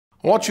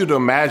I want you to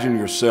imagine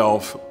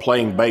yourself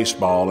playing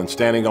baseball and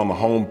standing on the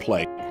home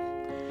plate,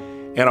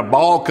 and a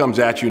ball comes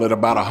at you at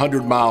about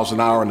 100 miles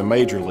an hour in the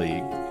major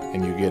league,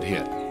 and you get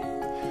hit.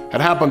 It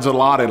happens a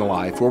lot in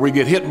life where we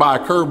get hit by a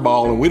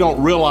curveball and we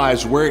don't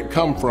realize where it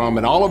come from,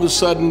 and all of a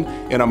sudden,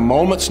 in a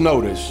moment's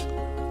notice,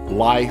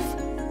 life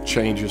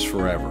changes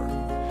forever.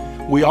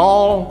 We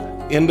all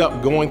end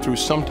up going through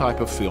some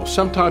type of field,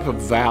 some type of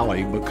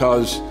valley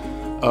because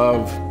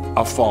of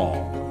a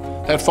fall.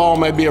 That fall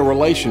may be a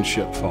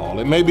relationship fall,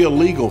 it may be a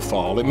legal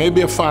fall, it may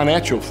be a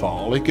financial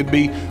fall, it could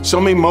be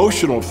some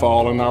emotional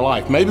fall in our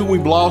life. Maybe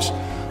we've lost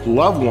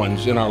loved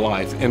ones in our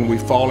life and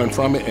we've fallen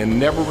from it and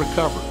never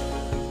recovered.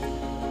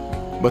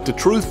 But the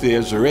truth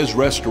is, there is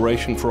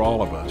restoration for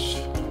all of us.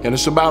 And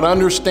it's about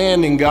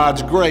understanding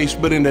God's grace,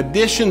 but in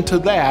addition to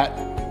that,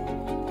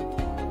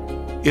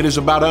 it is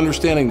about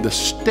understanding the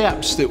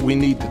steps that we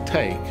need to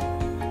take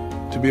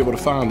to be able to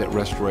find that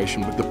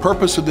restoration. But the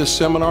purpose of this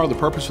seminar, the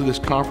purpose of this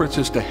conference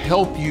is to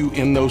help you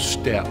in those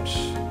steps,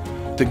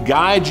 to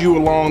guide you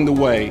along the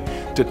way,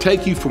 to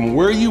take you from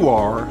where you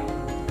are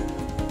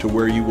to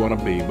where you want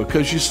to be.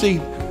 Because you see,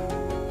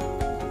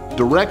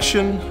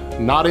 direction,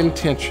 not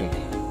intention,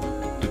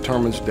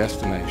 determines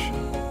destination.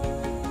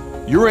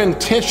 Your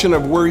intention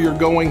of where you're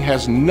going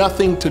has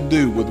nothing to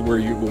do with where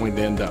you're going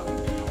to end up.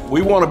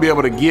 We want to be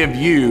able to give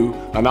you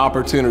an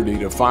opportunity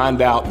to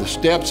find out the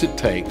steps it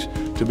takes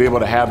to be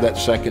able to have that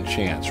second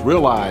chance.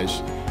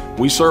 Realize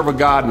we serve a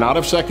God not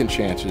of second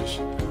chances,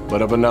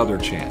 but of another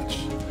chance.